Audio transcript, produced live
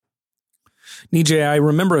DJ, I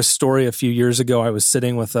remember a story a few years ago. I was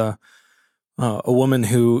sitting with a woman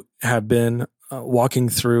who had been walking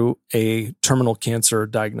through a terminal cancer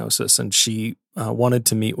diagnosis, and she wanted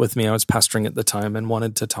to meet with me. I was pastoring at the time and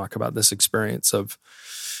wanted to talk about this experience of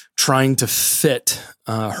trying to fit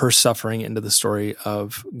her suffering into the story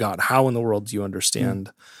of God. How in the world do you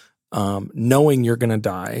understand knowing you're going to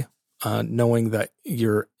die, knowing that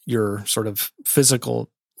your sort of physical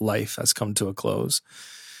life has come to a close,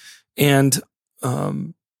 and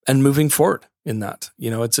moving forward in that?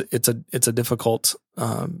 It's a difficult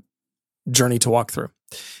journey to walk through.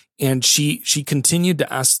 And she continued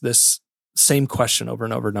to ask this same question over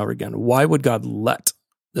and over and over again. Why would God let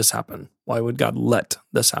this happen? Why would God let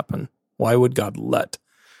this happen? Why would God let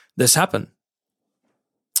this happen?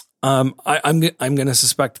 I'm going to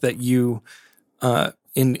suspect that you,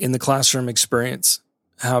 in the classroom experience,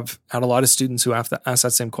 have had a lot of students who have to ask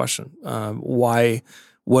that same question. Why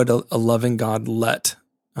would a loving God let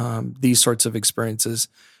these sorts of experiences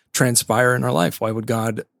transpire in our life? Why would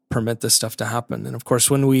God permit this stuff to happen? And of course,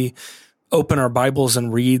 when we open our Bibles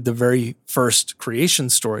and read the very first creation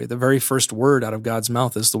story, the very first word out of God's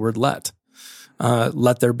mouth is the word let.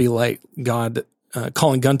 Let there be light. God,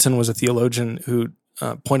 Colin Gunton was a theologian who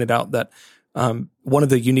pointed out that one of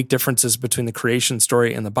the unique differences between the creation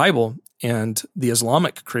story in the Bible and the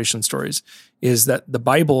Islamic creation stories is that the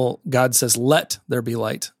Bible, God says, let there be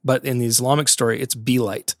light. But in the Islamic story, it's be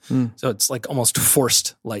light. So it's like almost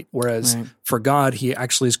forced light. Whereas for God, he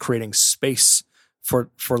actually is creating space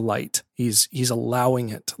for light. He's allowing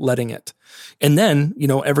it, letting it. And then,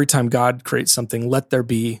 every time God creates something, let there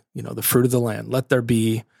be, the fruit of the land. Let there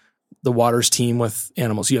be the waters teem with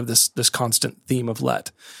animals. You have this constant theme of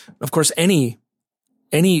let. Of course, any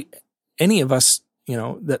of us,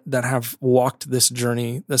 that have walked this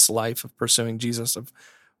journey, this life of pursuing Jesus,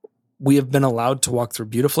 we have been allowed to walk through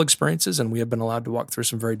beautiful experiences, and we have been allowed to walk through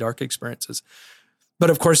some very dark experiences. But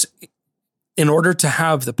of course, in order to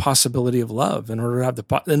have the possibility of love, in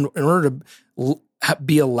order to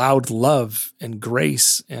be allowed love and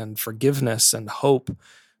grace and forgiveness and hope,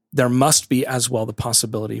 there must be as well the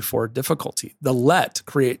possibility for difficulty. The let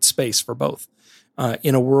creates space for both.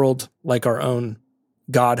 In a world like our own,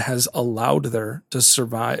 God has allowed there to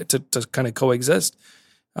survive, to kind of coexist,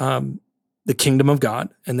 the kingdom of God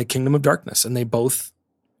and the kingdom of darkness, and they both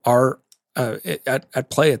are at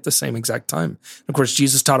play at the same exact time. And of course,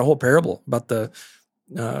 Jesus taught a whole parable about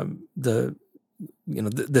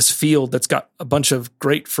this field that's got a bunch of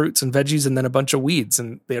great fruits and veggies, and then a bunch of weeds,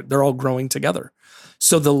 and they're all growing together.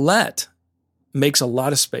 So the let makes a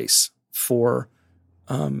lot of space for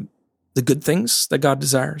the good things that God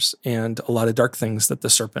desires and a lot of dark things that the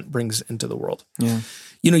serpent brings into the world. Yeah.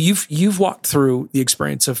 You've walked through the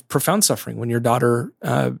experience of profound suffering when your daughter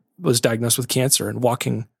was diagnosed with cancer, and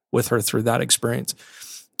walking with her through that experience.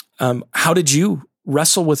 How did you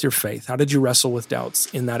wrestle with your faith? How did you wrestle with doubts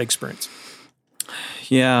in that experience?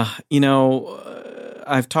 Yeah,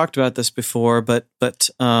 I've talked about this before, but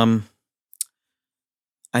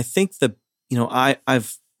I think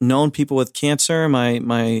I've known people with cancer.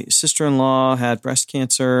 My sister-in-law had breast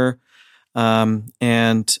cancer,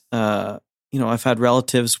 and I've had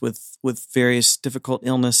relatives with various difficult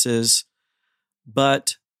illnesses.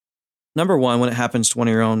 But number one, when it happens to one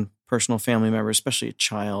of your own personal family members, especially a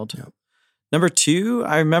child. Yep. Number two,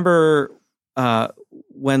 I remember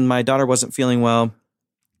when my daughter wasn't feeling well.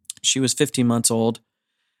 She was 15 months old,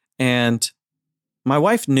 and my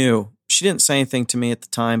wife knew. She didn't say anything to me at the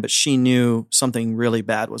time, but she knew something really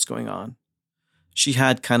bad was going on. She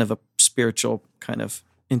had kind of a spiritual kind of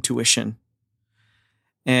intuition.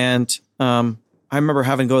 And I remember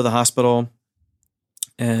having to go to the hospital,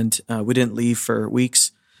 and we didn't leave for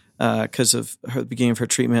weeks because of the beginning of her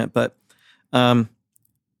treatment. But I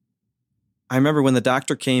remember when the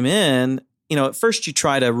doctor came in, at first you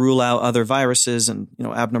try to rule out other viruses and,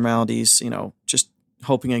 abnormalities, just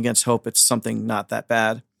hoping against hope it's something not that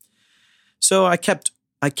bad. So I kept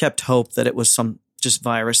hope that it was some just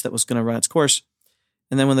virus that was going to run its course.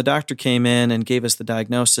 And then when the doctor came in and gave us the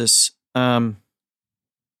diagnosis, I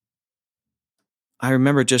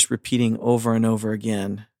remember just repeating over and over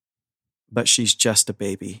again, but she's just a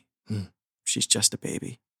baby. She's just a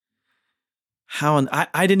baby. How? And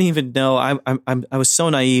I didn't even know. I was so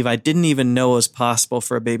naive. I didn't even know it was possible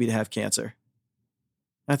for a baby to have cancer.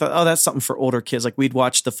 I thought, oh, that's something for older kids. Like we'd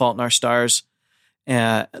watched The Fault in Our Stars,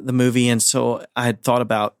 the movie, and so I had thought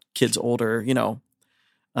about kids older,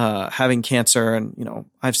 having cancer, and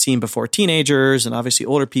I've seen before teenagers and obviously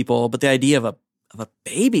older people, but the idea of a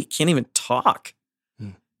baby can't even talk.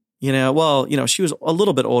 Well, she was a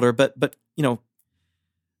little bit older, but it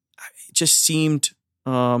just seemed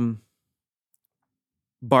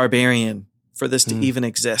barbarian for this to even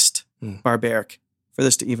exist. Barbaric for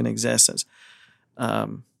this to even exist.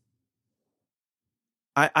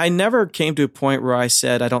 I never came to a point where I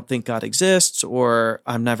said, I don't think God exists, or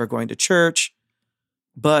I'm never going to church.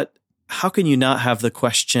 But how can you not have the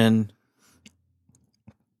question,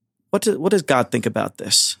 what does God think about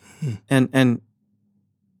this? And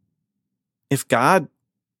if God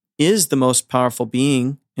is the most powerful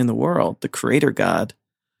being in the world, the creator God,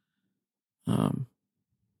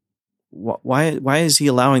 why is he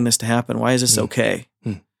allowing this to happen? Why is this okay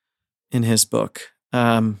in his book?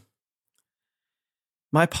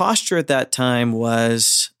 My posture at that time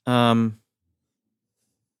was kind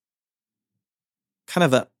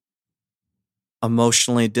of a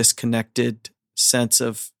emotionally disconnected sense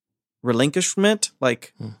of relinquishment,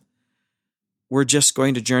 like we're just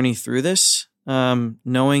going to journey through this,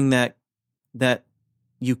 knowing that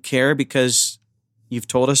you care because you've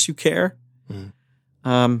told us you care.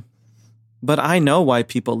 But I know why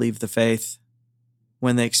people leave the faith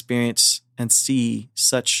when they experience and see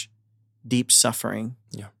such deep suffering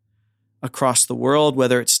across the world,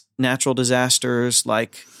 whether it's natural disasters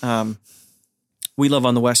like we live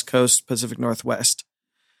on the West Coast, Pacific Northwest.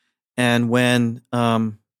 And when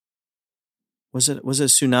was it a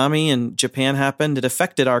tsunami in Japan happened, it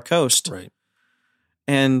affected our coast. Right.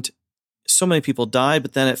 And so many people died,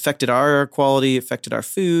 but then it affected our air quality, affected our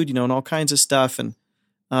food, and all kinds of stuff. And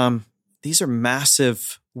these are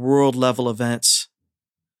massive world level events.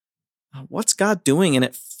 What's God doing? And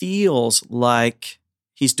it feels like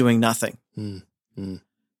he's doing nothing.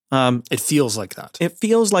 It feels like that. It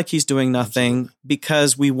feels like he's doing nothing. Absolutely.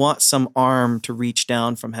 Because we want some arm to reach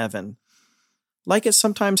down from heaven. Like it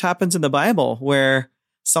sometimes happens in the Bible where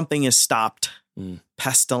something is stopped,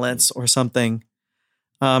 pestilence or something.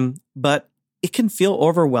 But it can feel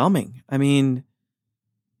overwhelming. I mean,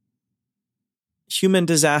 human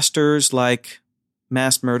disasters like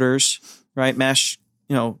mass murders, right? Mass,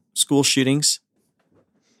 school shootings,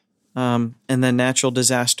 and then natural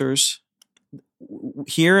disasters.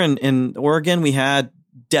 Here in Oregon, we had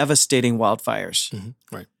devastating wildfires.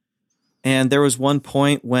 Right. And there was one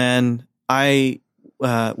point when I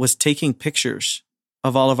was taking pictures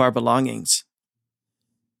of all of our belongings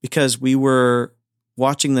because we were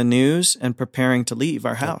watching the news and preparing to leave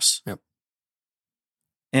our house. Yep.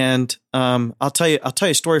 And I'll tell you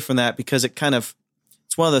a story from that because it's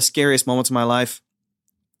one of the scariest moments of my life.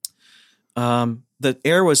 The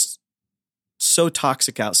air was so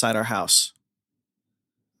toxic outside our house,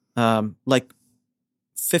 like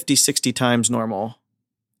 50, 60 times normal.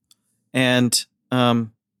 And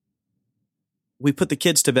we put the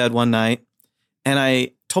kids to bed one night, and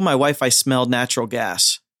I told my wife I smelled natural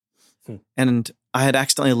gas. And I had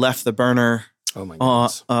accidentally left the burner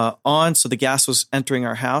on, so the gas was entering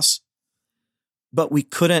our house. But we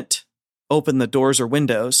couldn't open the doors or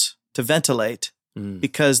windows to ventilate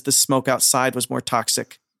because the smoke outside was more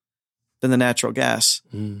toxic than the natural gas.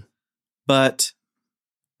 But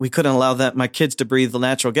we couldn't allow my kids to breathe the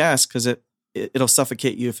natural gas because it'll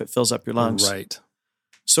suffocate you if it fills up your lungs. Right.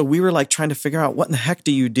 So we were like trying to figure out what in the heck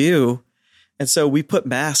do you do? And so we put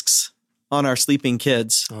masks on our sleeping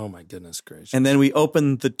kids. Oh my goodness gracious. And then we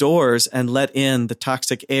opened the doors and let in the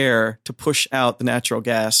toxic air to push out the natural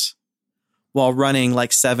gas while running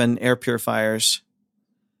like 7 air purifiers.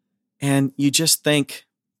 And you just think,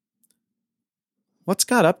 what's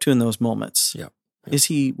God up to in those moments? Yep. Is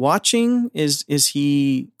he watching? Is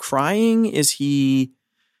he crying? Is he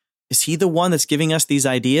the one that's giving us these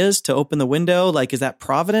ideas to open the window? Like, is that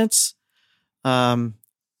providence?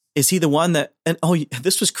 Is he the one that,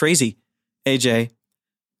 this was crazy, AJ.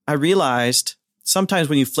 I realized sometimes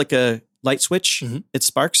when you flick a light switch, it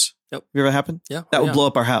sparks. Yep. You ever happened? Yeah. That would blow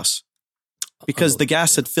up our house because the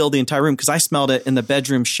gas had filled the entire room because I smelled it in the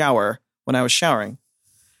bedroom shower when I was showering.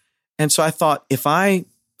 And so I thought, if I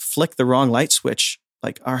flick the wrong light switch,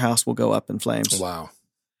 like our house will go up in flames. Wow.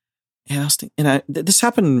 And I was thinking, this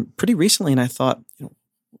happened pretty recently, and I thought,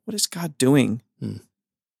 what is God doing?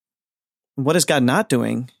 What is God not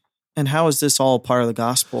doing? And how is this all part of the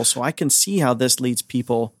gospel? So I can see how this leads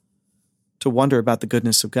people to wonder about the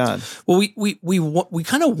goodness of God. Well, we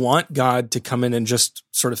kind of want God to come in and just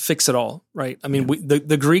sort of fix it all, right? I mean,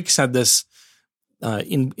 the Greeks had this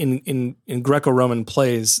in Greco-Roman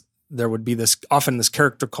plays. There would be often this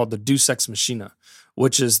character called the Deus Ex Machina,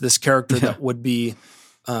 which is this character that would be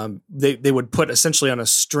they would put essentially on a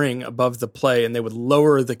string above the play, and they would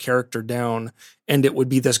lower the character down, and it would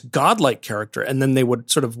be this godlike character, and then they would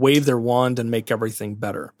sort of wave their wand and make everything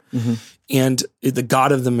better. And the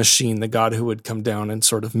God of the machine, the God who would come down and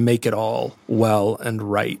sort of make it all well and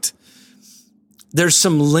right. There's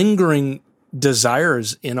some lingering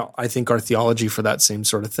desires in, I think, our theology for that same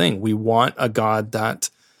sort of thing. We want a God that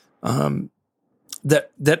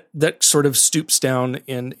that sort of stoops down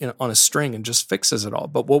in on a string and just fixes it all.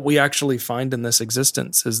 But what we actually find in this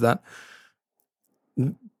existence is that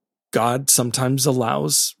God sometimes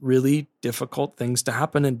allows really difficult things to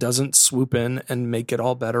happen and doesn't swoop in and make it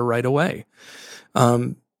all better right away.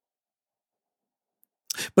 But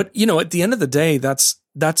at the end of the day, that's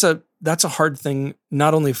a hard thing,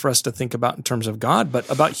 not only for us to think about in terms of God, but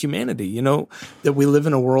about humanity. That we live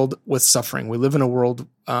in a world with suffering. We live in a world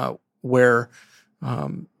where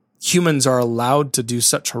humans are allowed to do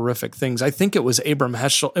such horrific things. I think it was Abraham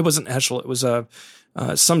Heschel. It wasn't Heschel. It was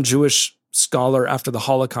some Jewish scholar after the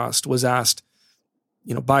Holocaust was asked,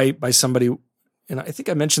 by somebody, and I think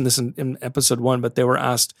I mentioned this in episode 1, but they were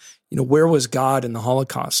asked, where was God in the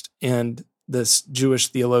Holocaust? And this Jewish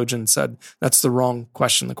theologian said, that's the wrong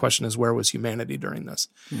question. The question is, where was humanity during this?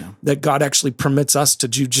 Yeah. That God actually permits us to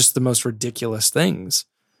do just the most ridiculous things,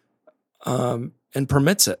 and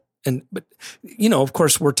permits it. But of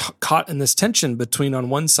course, we're caught in this tension between, on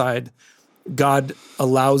one side, God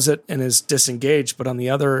allows it and is disengaged, but on the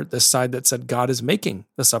other, the side that said God is making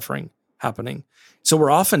the suffering happening. So we're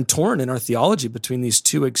often torn in our theology between these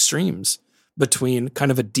two extremes, between kind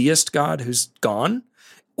of a deist God who's gone,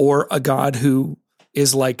 or a God who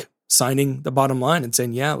is like signing the bottom line and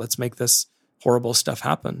saying, yeah, let's make this horrible stuff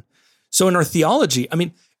happen. So in our theology,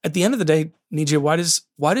 at the end of the day, Nijia,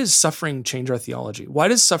 why does suffering change our theology? Why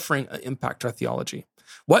does suffering impact our theology?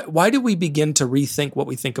 Why do we begin to rethink what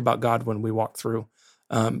we think about God when we walk through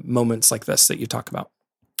moments like this that you talk about?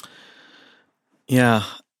 Yeah.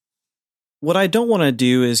 What I don't want to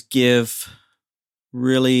do is give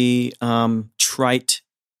really trite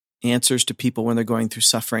answers to people when they're going through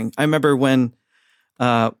suffering. I remember when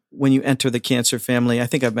you enter the cancer family, I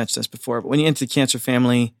think I've mentioned this before, but when you enter the cancer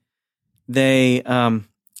family, they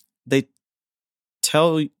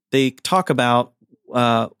talk about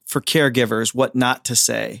for caregivers what not to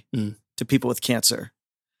say to people with cancer.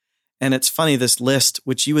 And it's funny, this list,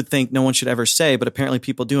 which you would think no one should ever say, but apparently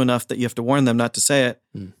people do enough that you have to warn them not to say it.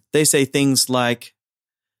 They say things like,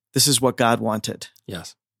 this is what God wanted.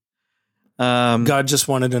 Yes. God just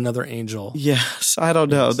wanted another angel. Yes. I don't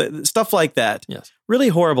know. Yes. Stuff like that. Yes. Really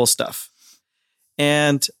horrible stuff.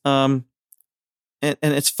 And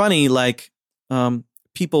it's funny, like,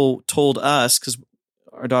 people told us, because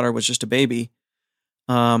our daughter was just a baby,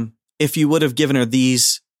 if you would have given her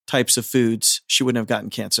these types of foods, she wouldn't have gotten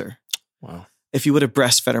cancer. Wow. If you would have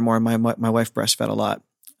breastfed her more, my wife breastfed a lot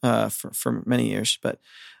for many years, but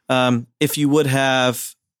if you would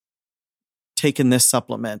have taken this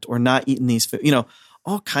supplement or not eaten these food,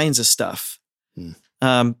 all kinds of stuff.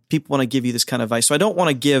 People want to give you this kind of advice. So I don't want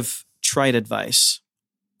to give trite advice,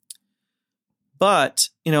 but,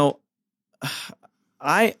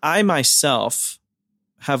 I myself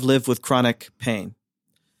have lived with chronic pain.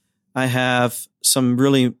 I have some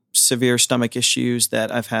really severe stomach issues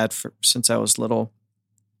that I've had since I was little.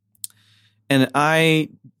 And I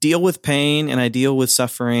deal with pain and I deal with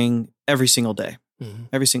suffering every single day,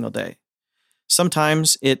 every single day.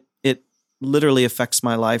 Sometimes it literally affects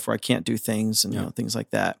my life where I can't do things and things like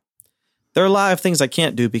that. There are a lot of things I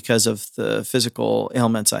can't do because of the physical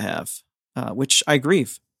ailments I have, which I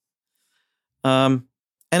grieve. And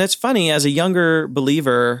it's funny, as a younger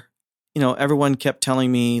believer, everyone kept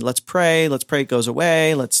telling me, let's pray it goes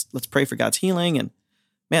away. Let's pray for God's healing. And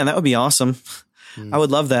man, that would be awesome. I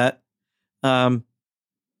would love that. And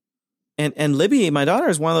Libby, my daughter,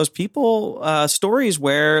 is one of those people, stories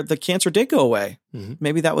where the cancer did go away.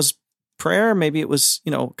 Maybe that was prayer. Maybe it was,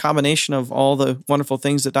 a combination of all the wonderful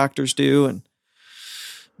things that doctors do.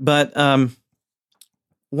 But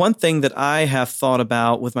one thing that I have thought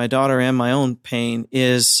about with my daughter and my own pain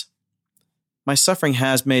is my suffering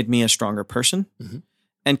has made me a stronger person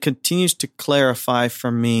and continues to clarify for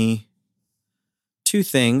me two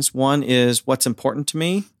things. One is what's important to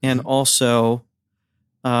me, and also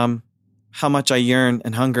how much I yearn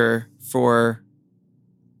and hunger for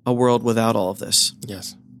a world without all of this.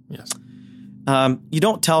 Yes. Yes. You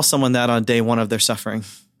don't tell someone that on day one of their suffering.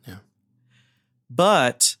 Yeah.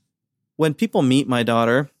 But when people meet my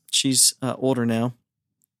daughter, she's older now,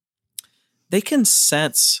 they can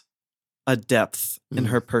sense a depth in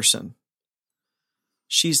her person.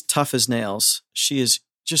 She's tough as nails. She is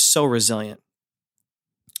just so resilient.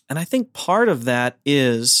 And I think part of that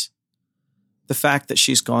is the fact that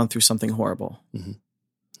she's gone through something horrible.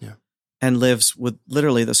 Yeah. And lives with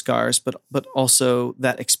literally the scars, but also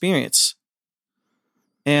that experience.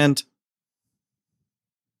 And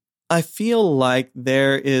I feel like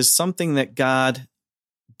there is something that God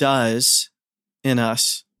does in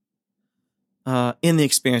us in the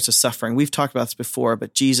experience of suffering. We've talked about this before,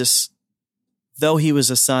 but Jesus, though he was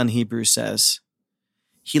a son, Hebrews says,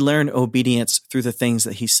 he learned obedience through the things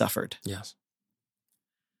that he suffered. Yes.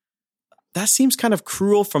 That seems kind of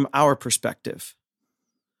cruel from our perspective.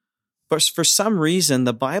 But for some reason,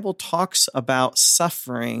 the Bible talks about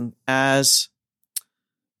suffering as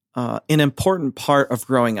an important part of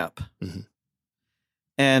growing up. Mm-hmm.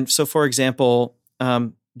 And so, for example,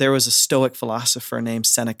 there was a Stoic philosopher named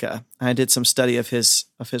Seneca. I did some study of his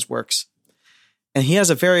works. And he has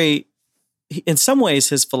in some ways,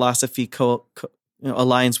 his philosophy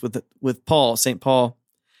aligns with Paul, St. Paul,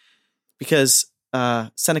 because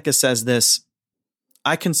Seneca says this: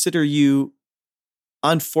 I consider you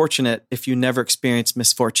unfortunate if you never experience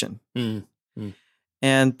misfortune. Mm. Mm.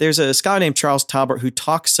 And there's a scholar named Charles Talbot who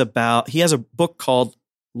talks about, he has a book called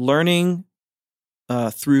Learning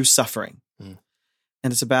Through Suffering. Mm.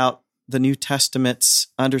 And it's about the New Testament's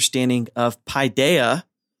understanding of paideia.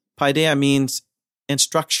 Paideia means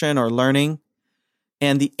instruction or learning.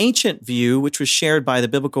 And the ancient view, which was shared by the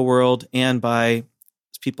biblical world and by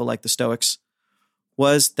people like the Stoics,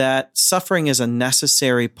 was that suffering is a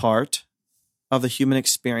necessary part of the human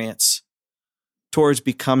experience towards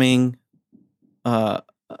becoming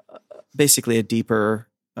basically a deeper,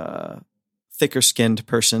 thicker-skinned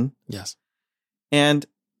person. Yes. And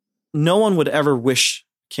no one would ever wish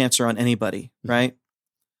cancer on anybody, right?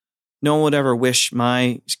 No one would ever wish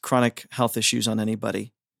my chronic health issues on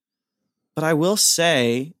anybody. But I will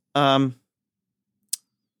say, I'm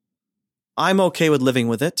okay with living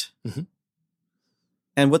with it. Mm-hmm.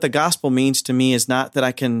 And what the gospel means to me is not that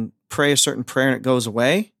I can pray a certain prayer and it goes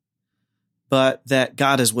away, but that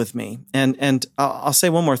God is with me. And I'll say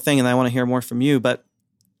one more thing, and I want to hear more from you, but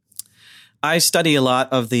I study a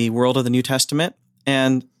lot of the world of the New Testament,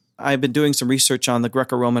 and I've been doing some research on the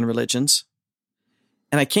Greco-Roman religions.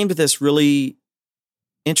 And I came to this really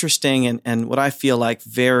interesting and what I feel like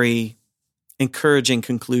very encouraging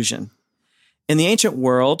conclusion. In the ancient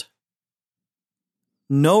world,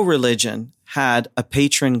 no religion had a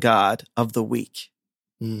patron god of the weak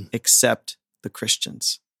except the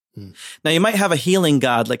Christians. Now, you might have a healing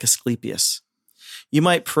god like Asclepius. You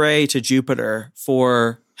might pray to Jupiter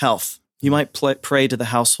for health. You might pray to the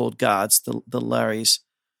household gods, the Lares,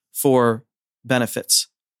 for benefits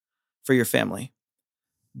for your family.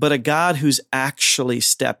 But a God who's actually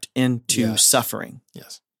stepped into suffering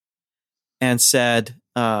and said,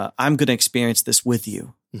 I'm going to experience this with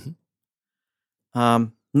you. Mm-hmm.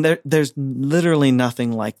 There's literally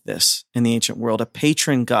nothing like this in the ancient world, a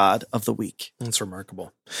patron god of the weak. That's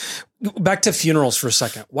remarkable. Back to funerals for a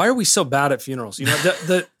second. Why are we so bad at funerals? You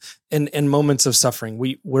know, in moments of suffering,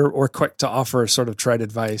 we're quick to offer sort of trite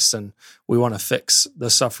advice, and we want to fix the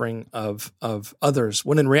suffering of others.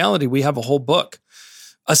 When in reality, we have a whole book,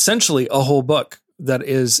 essentially a whole book that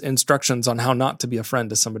is instructions on how not to be a friend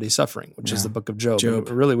to somebody suffering, which is the book of Job.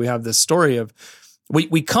 Really, we have this story of.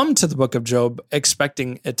 We come to the book of Job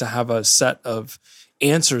expecting it to have a set of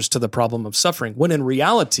answers to the problem of suffering, when in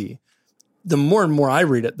reality, the more and more I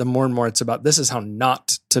read it, the more and more it's about this is how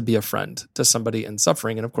not to be a friend to somebody in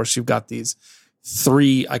suffering. And of course, you've got these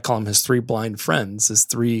three, I call them his three blind friends, his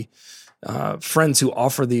three friends who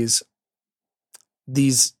offer these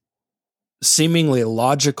seemingly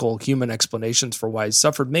logical human explanations for why he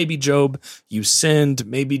suffered. Maybe Job, you sinned.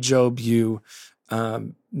 Maybe Job, you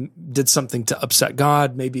did something to upset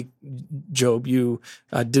God. Maybe Job, you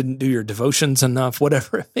didn't do your devotions enough,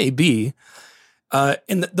 whatever it may be.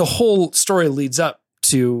 And the whole story leads up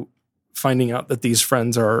to finding out that these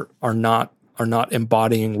friends are not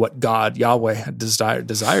embodying what God, Yahweh, had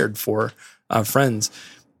desired for friends.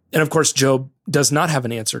 And of course, Job does not have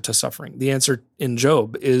an answer to suffering. The answer in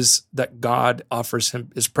Job is that God offers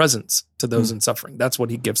him his presence to those in suffering. That's what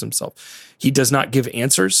he gives himself. He does not give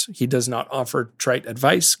answers. He does not offer trite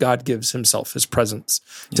advice. God gives himself his presence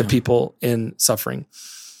to people in suffering.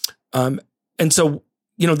 And so,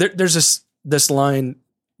 you know, there's this line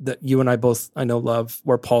that you and I both, I know, love,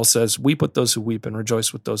 where Paul says, weep with those who weep and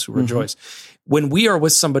rejoice with those who rejoice. When we are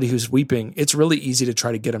with somebody who's weeping, it's really easy to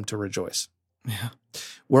try to get them to rejoice. Yeah.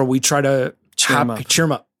 Where we try to cheer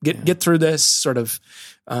them up, get through this sort of,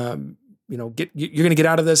 you're going to get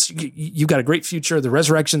out of this. You've got a great future. The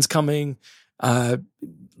resurrection's coming.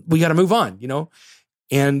 We got to move on, you know?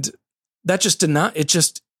 And that just did not, it's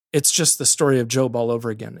just the story of Job all over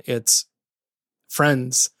again. It's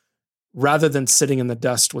friends, rather than sitting in the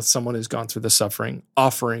dust with someone who's gone through the suffering,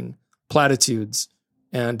 offering platitudes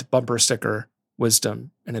and bumper sticker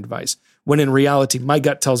wisdom and advice. When in reality, my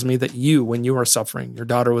gut tells me that you, when you were suffering, your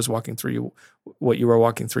daughter was walking through what you were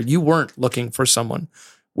walking through, you weren't looking for someone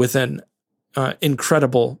with an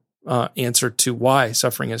incredible answer to why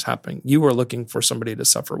suffering is happening. You were looking for somebody to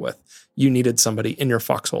suffer with. You needed somebody in your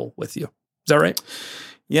foxhole with you. Is that right?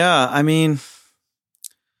 Yeah. I mean,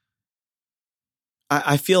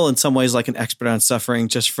 I feel in some ways like an expert on suffering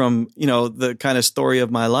just from, the kind of story of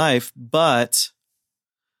my life. But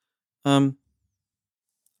I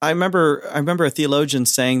remember a theologian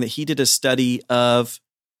saying that he did a study of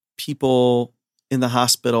people in the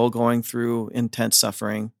hospital going through intense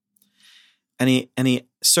suffering. And he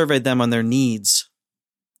surveyed them on their needs.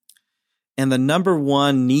 And the number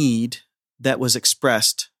one need that was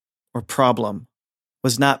expressed or problem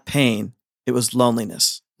was not pain, it was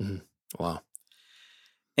loneliness. Mm-hmm. Wow.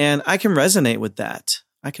 And I can resonate with that.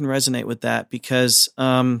 Because,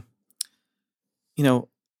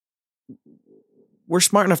 we're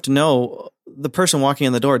smart enough to know the person walking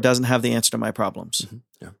in the door doesn't have the answer to my problems. Mm-hmm.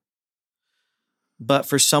 Yeah. But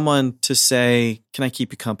for someone to say, can I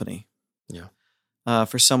keep you company? Yeah.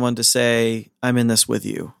 For someone to say, I'm in this with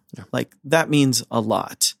you. Yeah. Like that means a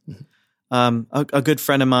lot. Mm-hmm. A good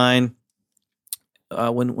friend of mine,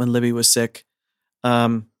 when Libby was sick,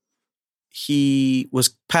 he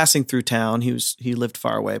was passing through town. He lived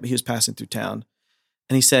far away, but he was passing through town.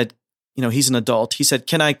 And he said, he's an adult. He said,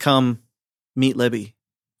 can I come meet Libby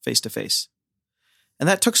face to face? And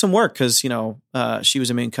that took some work because, she was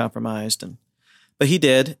immune compromised. But he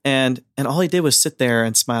did. And all he did was sit there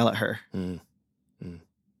and smile at her. Mm.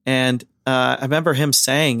 And I remember him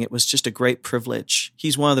saying it was just a great privilege.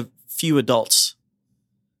 He's one of the few adults.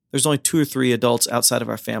 There's only 2 or 3 adults outside of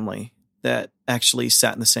our family that actually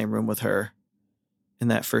sat in the same room with her in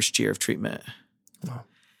that first year of treatment. Wow.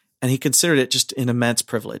 And he considered it just an immense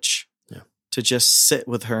privilege to just sit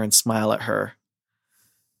with her and smile at her.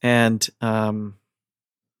 And I'll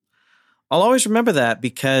always remember that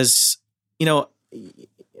because,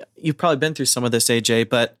 you've probably been through some of this, AJ,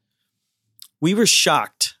 but we were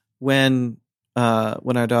shocked when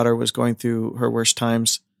our daughter was going through her worst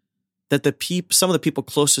times that some of the people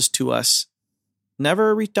closest to us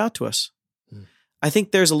never reached out to us. Mm. I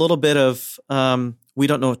think there's a little bit of we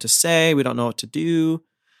don't know what to say, we don't know what to do,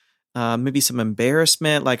 maybe some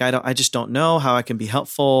embarrassment, like I just don't know how I can be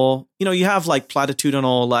helpful. You have like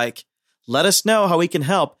platitudinal, like, let us know how we can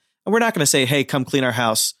help, and we're not going to say, hey, come clean our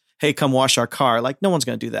house, hey, come wash our car. Like no one's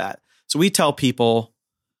going to do that. So we tell people,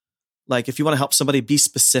 like, if you want to help somebody, be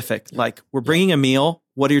specific. Yep. Like, we're bringing a meal.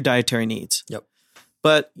 What are your dietary needs? Yep.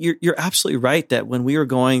 But you're absolutely right that when we were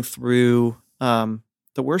going through the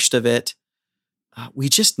worst of it, we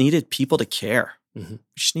just needed people to care. Mm-hmm. We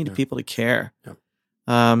just needed people to care. Yep.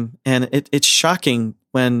 And it's shocking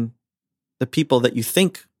when the people that you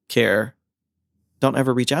think care don't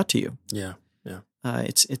ever reach out to you. Yeah. Yeah.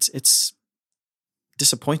 It's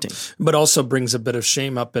disappointing, but also brings a bit of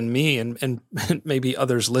shame up in me and maybe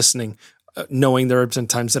others listening, knowing there have been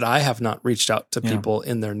times that I have not reached out to people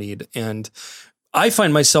in their need. And I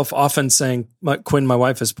find myself often saying, Quinn, my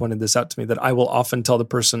wife has pointed this out to me, that I will often tell the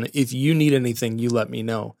person, if you need anything, you let me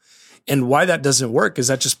know. And why that doesn't work is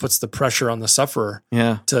that just puts the pressure on the sufferer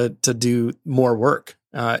to do more work.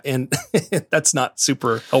 And that's not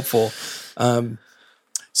super helpful. But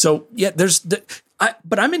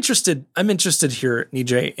I'm interested here,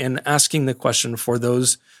 Nijay, in asking the question for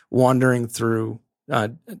those wandering through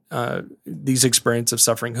these experiences of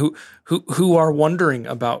suffering, who are wondering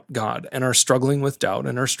about God and are struggling with doubt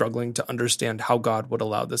and are struggling to understand how God would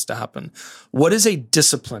allow this to happen. What is a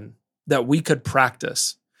discipline that we could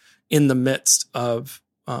practice in the midst of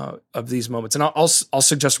these moments? And I'll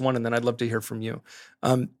suggest one, and then I'd love to hear from you.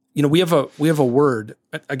 We have a word.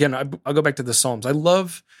 Again, I'll go back to the Psalms. I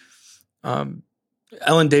love.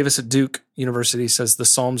 Ellen Davis at Duke University says the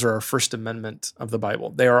Psalms are our First Amendment of the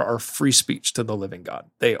Bible. They are our free speech to the living God.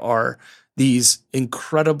 They are these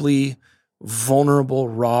incredibly vulnerable,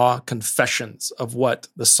 raw confessions of what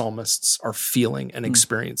the psalmists are feeling and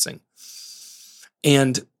experiencing.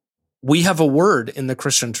 And we have a word in the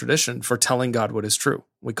Christian tradition for telling God what is true.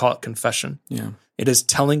 We call it confession. Yeah. It is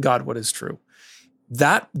telling God what is true.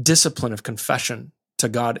 That discipline of confession to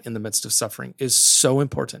God in the midst of suffering is so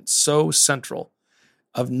important, so central,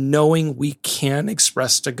 of knowing we can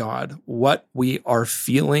express to God what we are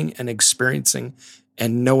feeling and experiencing,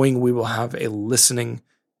 and knowing we will have a listening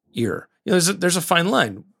ear. There's a fine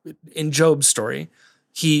line. In Job's story,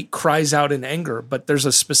 he cries out in anger, but there's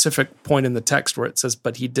a specific point in the text where it says,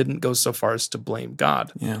 but he didn't go so far as to blame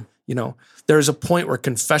God. Yeah. There's a point where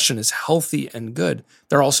confession is healthy and good.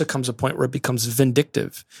 There also comes a point where it becomes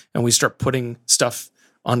vindictive, and we start putting stuff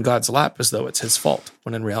on God's lap as though it's his fault,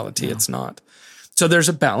 when in reality it's not. So there's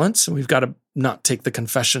a balance, and we've got to not take the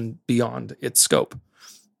confession beyond its scope.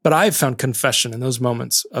 But I've found confession in those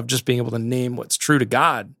moments of just being able to name what's true to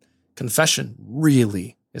God confession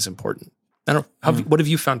really is important. I don't know. What have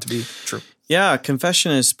you found to be true? Yeah,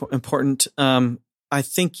 confession is important. I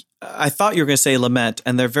thought you were going to say lament,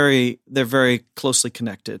 and they're very closely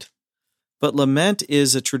connected. But lament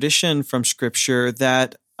is a tradition from Scripture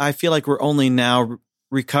that I feel like we're only now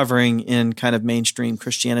recovering in kind of mainstream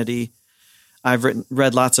Christianity. I've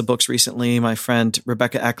read lots of books recently. My friend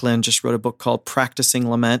Rebecca Eklund just wrote a book called Practicing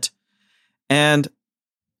Lament. And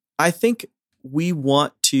I think we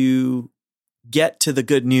want to get to the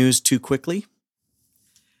good news too quickly.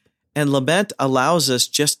 And lament allows us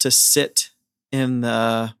just to sit in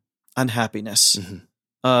the unhappiness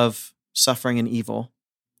of suffering and evil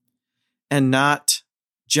and not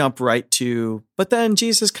jump right to, but then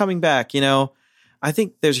Jesus coming back. I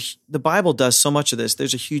think the Bible does so much of this.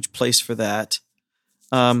 There's a huge place for that.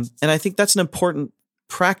 And I think that's an important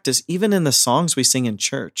practice, even in the songs we sing in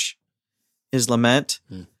church, is lament.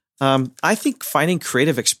 I think finding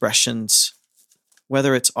creative expressions,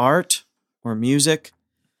 whether it's art or music,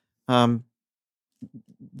 the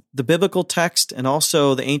biblical text and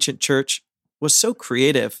also the ancient church was so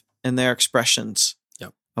creative in their expressions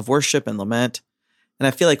of worship and lament. And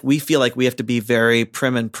I feel like we have to be very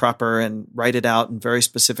prim and proper and write it out in very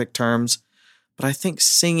specific terms. But I think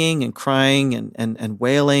singing and crying and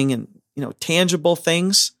wailing and, tangible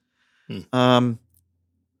things are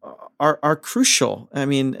crucial. I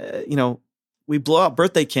mean, we blow out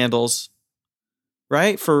birthday candles,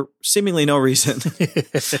 right? For seemingly no reason.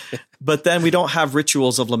 But then we don't have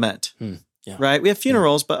rituals of lament, right? We have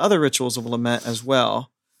funerals, but other rituals of lament as well.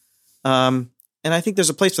 And I think there's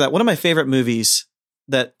a place for that. One of my favorite movies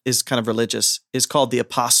that is kind of religious is called The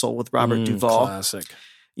Apostle with Robert Duvall. Classic.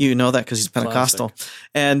 You know that because he's Pentecostal.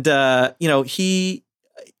 Classic. And, he's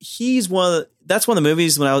that's one of the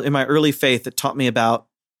movies when I was in my early faith that taught me about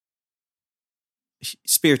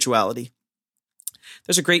spirituality.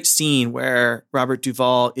 There's a great scene where Robert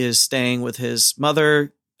Duvall is staying with his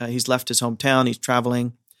mother. He's left his hometown. He's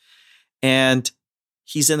traveling and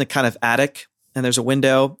he's in the kind of attic and there's a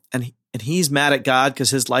window and he's mad at God because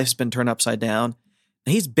his life's been turned upside down.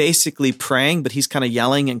 And he's basically praying, but he's kind of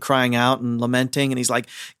yelling and crying out and lamenting. And he's like,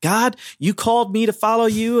 God, you called me to follow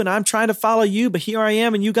you and I'm trying to follow you, but here I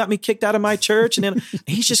am and you got me kicked out of my church. And then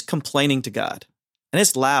he's just complaining to God and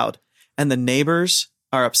it's loud. And the neighbors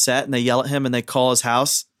are upset and they yell at him and they call his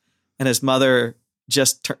house. And his mother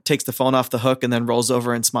just takes the phone off the hook and then rolls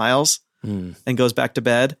over and smiles and goes back to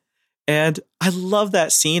bed. And I love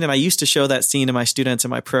that scene. And I used to show that scene to my students in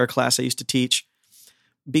my prayer class I used to teach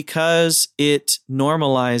because it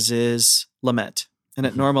normalizes lament and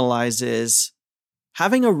it normalizes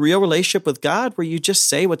having a real relationship with God where you just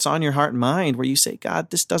say what's on your heart and mind, where you say,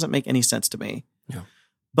 God, this doesn't make any sense to me. Yeah.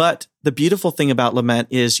 But the beautiful thing about lament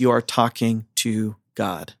is you are talking to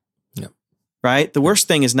God. Yeah. Right? The worst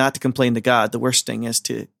thing is not to complain to God. The worst thing is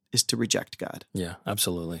to reject God. Yeah,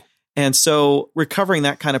 absolutely. And so recovering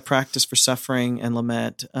that kind of practice for suffering and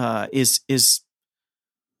lament is it's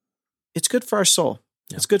good for our soul.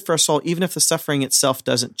 Yeah. It's good for our soul, even if the suffering itself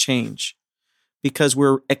doesn't change, because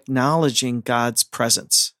we're acknowledging God's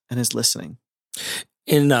presence and his listening.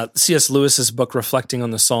 In C.S. Lewis's book, Reflecting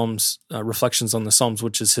on the Psalms, Reflections on the Psalms,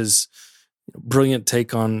 which is his brilliant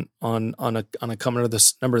take on a number of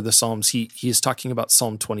the Psalms, he is talking about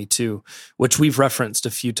Psalm 22, which we've referenced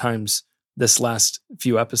a few times these last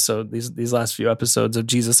few episodes of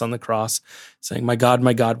Jesus on the cross, saying, my God,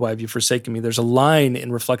 why have you forsaken me?" There's a line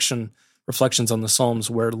in Reflections on the Psalms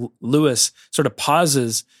where Lewis sort of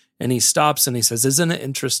pauses and he stops and he says, "Isn't it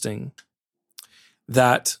interesting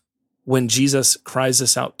that when Jesus cries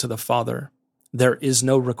this out to the Father, there is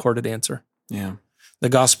no recorded answer?" Yeah. The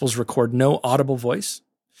Gospels record no audible voice.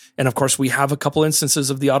 And of course, we have a couple instances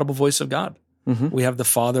of the audible voice of God. Mm-hmm. We have the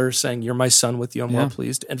Father saying, "You're my Son, with you I'm well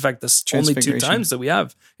pleased." In fact, this only 2 times that we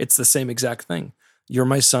have, it's the same exact thing. "You're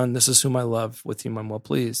my Son, this is whom I love, with whom I'm well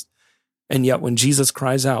pleased." And yet when Jesus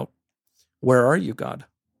cries out, "Where are you, God?"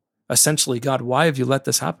 Essentially, "God, why have you let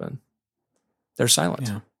this happen?" They're silent.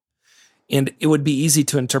 Yeah. And it would be easy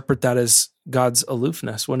to interpret that as God's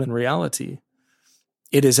aloofness, when in reality,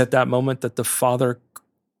 it is at that moment that the Father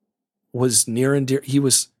was near and dear. He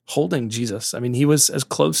was holding Jesus. I mean, he was as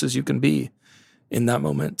close as you can be in that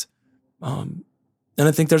moment. And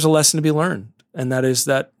I think there's a lesson to be learned. And that is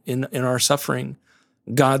that in our suffering,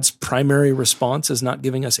 God's primary response is not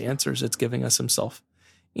giving us answers, it's giving us himself.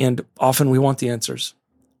 And often we want the answers.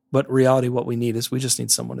 But reality, what we need is we just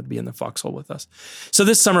need someone to be in the foxhole with us. So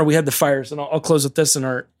this summer we had the fires, and I'll close with this in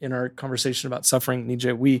our conversation about suffering.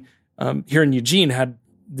 Nijay, we here in Eugene had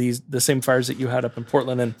the same fires that you had up in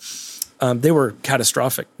Portland, and they were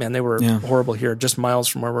catastrophic. Man, they were horrible here, just miles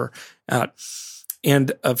from where we're at.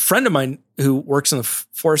 And a friend of mine who works in the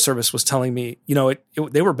Forest Service was telling me,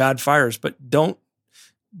 they were bad fires, but don't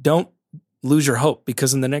lose your hope,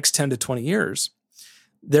 because in the next 10 to 20 years,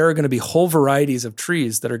 there are going to be whole varieties of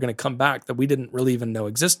trees that are going to come back that we didn't really even know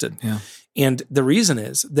existed. Yeah. And the reason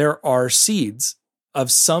is there are seeds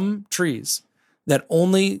of some trees that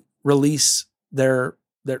only release their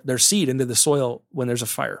seed into the soil when there's a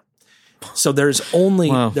fire. So there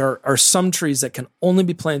are some trees that can only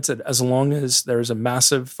be planted as long as there's a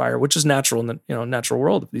massive fire, which is natural in the natural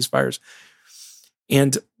world of these fires.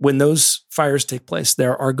 And when those fires take place,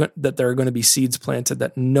 there are going to be seeds planted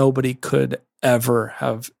that nobody could ever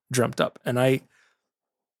have dreamt up. And I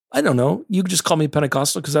don't know, you could just call me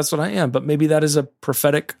Pentecostal because that's what I am, but maybe that is a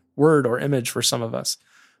prophetic word or image for some of us,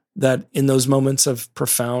 that in those moments of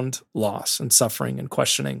profound loss and suffering and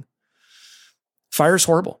questioning, fire is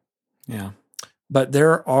horrible. Yeah. But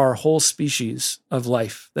there are whole species of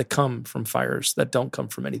life that come from fires that don't come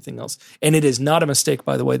from anything else. And it is not a mistake,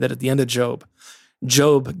 by the way, that at the end of Job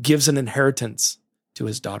gives an inheritance to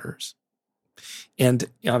his daughters. And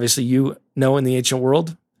obviously, in the ancient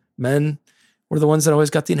world, men were the ones that always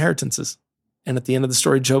got the inheritances. And at the end of the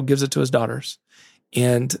story, Job gives it to his daughters.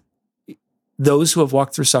 And those who have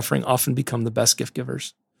walked through suffering often become the best gift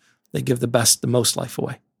givers. They give the most life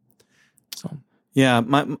away. So, yeah,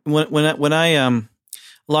 when I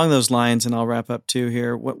along those lines, and I'll wrap up too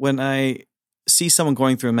here. When I see someone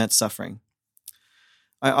going through immense suffering,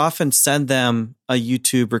 I often send them a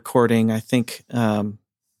YouTube recording. I think by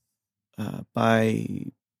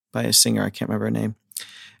a singer, I can't remember her name,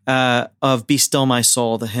 of "Be Still My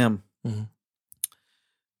Soul," the hymn. Mm-hmm.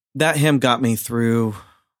 That hymn got me through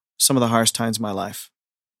some of the hardest times of my life,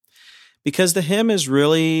 because the hymn is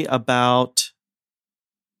really about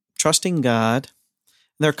trusting God.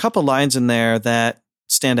 And there are a couple lines in there that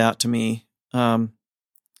stand out to me.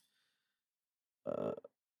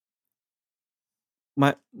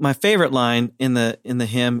 My favorite line in the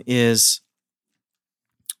hymn is,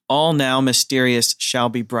 "All now mysterious shall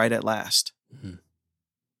be bright at last." Mm-hmm.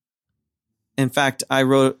 In fact, I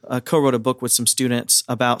co-wrote a book with some students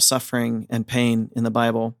about suffering and pain in the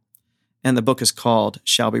Bible, and the book is called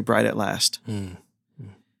 "Shall Be Bright at Last,"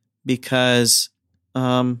 because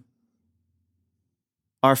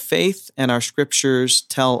our faith and our scriptures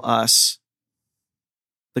tell us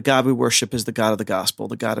the God we worship is the God of the gospel,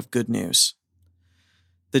 the God of good news.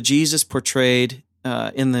 The Jesus portrayed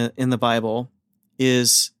in the Bible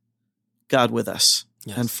is God with us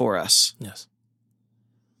and for us. Yes.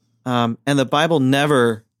 And the Bible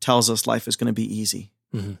never tells us life is going to be easy.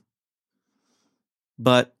 Mm-hmm.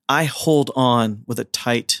 But I hold on with a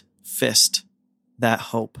tight fist that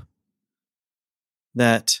hope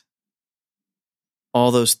that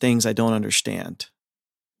all those things I don't understand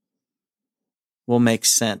will make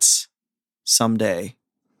sense someday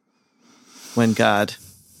when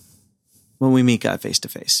we meet God face to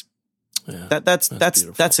face. Yeah,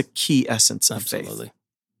 that's a key essence of Absolutely.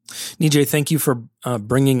 Faith. Nijay, thank you for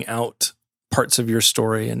bringing out parts of your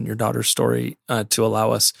story and your daughter's story to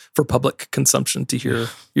allow us for public consumption to hear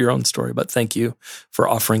your own story. But thank you for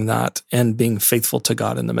offering that and being faithful to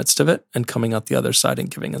God in the midst of it and coming out the other side and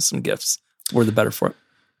giving us some gifts. We're the better for it.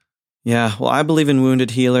 Yeah, well, I believe in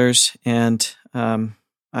wounded healers, and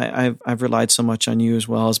I've relied so much on you as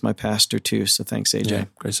well as my pastor too. So thanks, AJ. Yeah,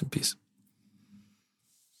 grace and peace.